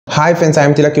Hi friends, I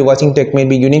am Tilak. You're watching Tech May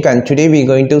Be Unique, and today we're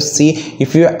going to see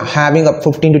if you're having up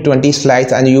 15 to 20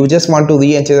 slides and you just want to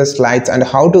rearrange the slides and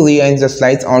how to rearrange the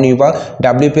slides on your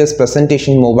WPS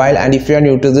presentation mobile. And if you're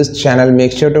new to this channel,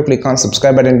 make sure to click on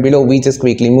subscribe button below. We just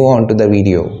quickly move on to the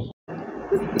video.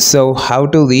 So how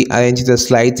to rearrange the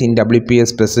slides in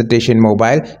WPS presentation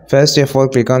mobile? First of all,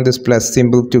 click on this plus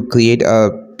symbol to create a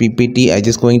PPT. I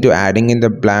just going to adding in the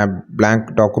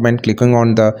blank document. Clicking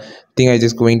on the thing, I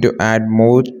just going to add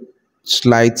more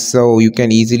slides so you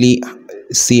can easily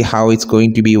see how it's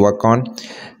going to be work on.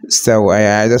 So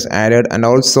I just added, and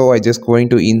also I just going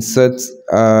to insert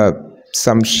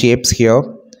some shapes here.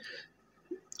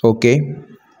 Okay,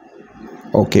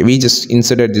 we just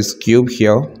inserted this cube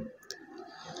here.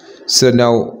 So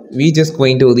now we just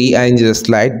going to rearrange the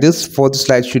slide. This fourth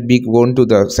slide should be going to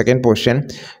the second portion.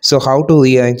 So how to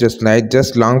rearrange the slide?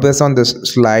 Just long press on the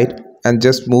slide and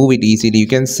just move it easily. You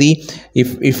can see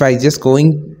if I just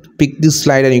going pick this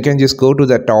slide, and you can just go to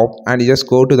the top and you just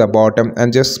go to the bottom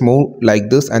and just move like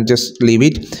this and just leave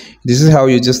it. This is how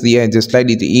you just rearrange the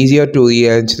slide. It's easier to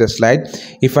rearrange the slide.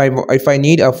 If I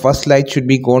need a first slide should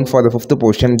be gone for the fifth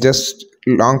portion, just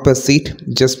long press it,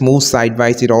 just move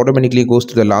sideways, it automatically goes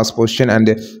to the last position, and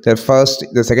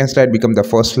the second slide become the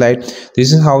first slide.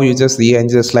 This is how you just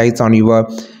rearrange the slides on your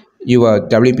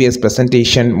WPS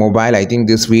presentation mobile. I think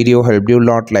this video helped you a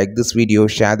lot. Like this video,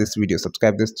 share this video,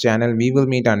 subscribe this channel. We will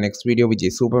meet our next video which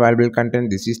is super valuable content.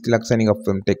 This is Tilak signing off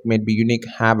from Tech Made Be Unique.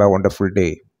 Have a wonderful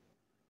day.